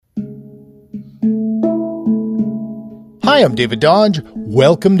Hi, I'm David Dodge.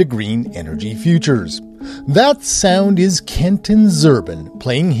 Welcome to Green Energy Futures. That sound is Kenton Zerbin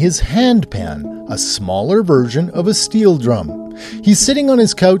playing his handpan, a smaller version of a steel drum. He's sitting on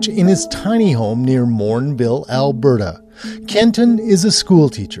his couch in his tiny home near Morinville, Alberta. Kenton is a school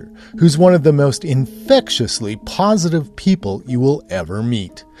teacher who's one of the most infectiously positive people you will ever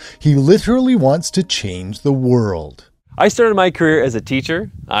meet. He literally wants to change the world. I started my career as a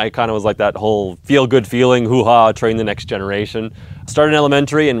teacher. I kind of was like that whole feel-good feeling, hoo-ha, train the next generation. Started in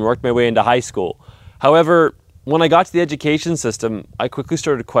elementary and worked my way into high school. However, when I got to the education system, I quickly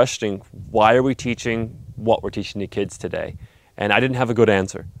started questioning, why are we teaching what we're teaching to kids today? And I didn't have a good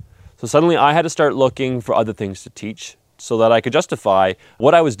answer. So suddenly I had to start looking for other things to teach so that I could justify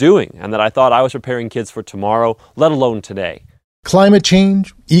what I was doing and that I thought I was preparing kids for tomorrow, let alone today. Climate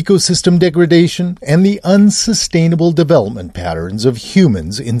change, ecosystem degradation, and the unsustainable development patterns of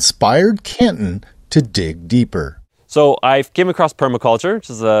humans inspired Kenton to dig deeper. So I came across permaculture, which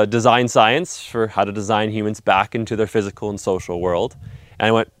is a design science for how to design humans back into their physical and social world. And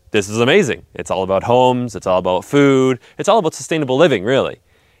I went, this is amazing. It's all about homes, it's all about food, it's all about sustainable living, really.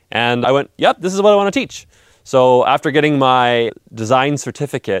 And I went, yep, this is what I want to teach. So after getting my design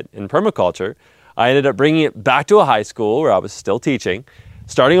certificate in permaculture, I ended up bringing it back to a high school where I was still teaching,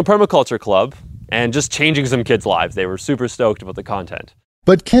 starting a permaculture club, and just changing some kids' lives. They were super stoked about the content.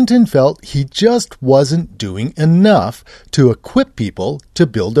 But Kenton felt he just wasn't doing enough to equip people to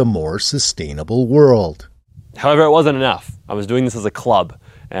build a more sustainable world. However, it wasn't enough. I was doing this as a club,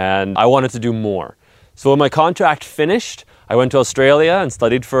 and I wanted to do more. So when my contract finished, I went to Australia and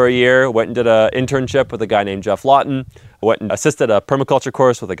studied for a year, went and did an internship with a guy named Jeff Lawton, went and assisted a permaculture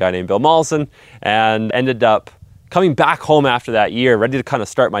course with a guy named Bill Mollison, and ended up coming back home after that year, ready to kind of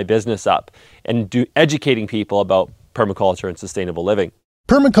start my business up and educating people about permaculture and sustainable living.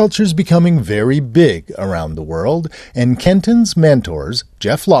 Permaculture is becoming very big around the world, and Kenton's mentors,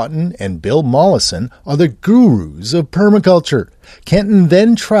 Jeff Lawton and Bill Mollison, are the gurus of permaculture. Kenton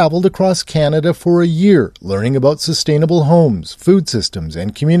then traveled across Canada for a year, learning about sustainable homes, food systems,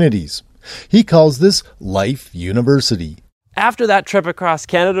 and communities. He calls this Life University. After that trip across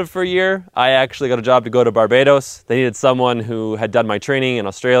Canada for a year, I actually got a job to go to Barbados. They needed someone who had done my training in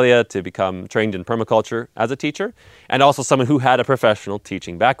Australia to become trained in permaculture as a teacher, and also someone who had a professional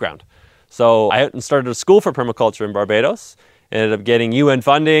teaching background. So I went and started a school for permaculture in Barbados, ended up getting UN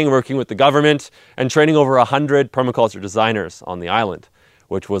funding, working with the government, and training over 100 permaculture designers on the island,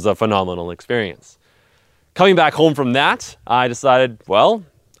 which was a phenomenal experience. Coming back home from that, I decided, well,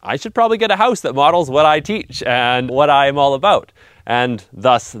 I should probably get a house that models what I teach and what I am all about. And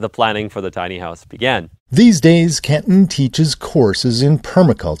thus, the planning for the tiny house began. These days, Kenton teaches courses in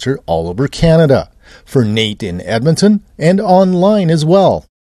permaculture all over Canada, for Nate in Edmonton and online as well.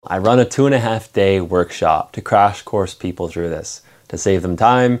 I run a 2.5-day workshop to crash course people through this, to save them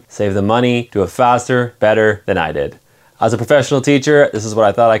time, save them money, do it faster, better than I did. As a professional teacher, this is what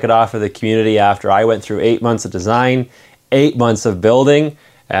I thought I could offer the community after I went through 8 months of design, 8 months of building,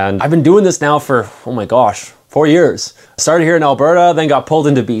 and I've been doing this now for, 4 years. Started here in Alberta, then got pulled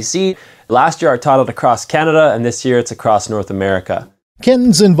into BC. Last year I taught it across Canada, and this year it's across North America.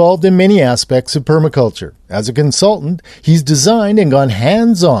 Kenton's involved in many aspects of permaculture. As a consultant, he's designed and gone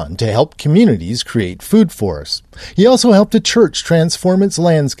hands-on to help communities create food forests. He also helped a church transform its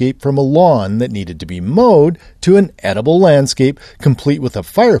landscape from a lawn that needed to be mowed to an edible landscape, complete with a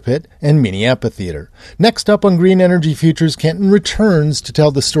fire pit and mini amphitheater. Next up on Green Energy Futures, Kenton returns to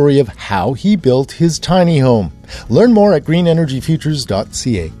tell the story of how he built his tiny home. Learn more at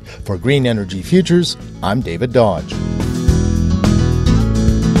greenenergyfutures.ca. For Green Energy Futures, I'm David Dodge.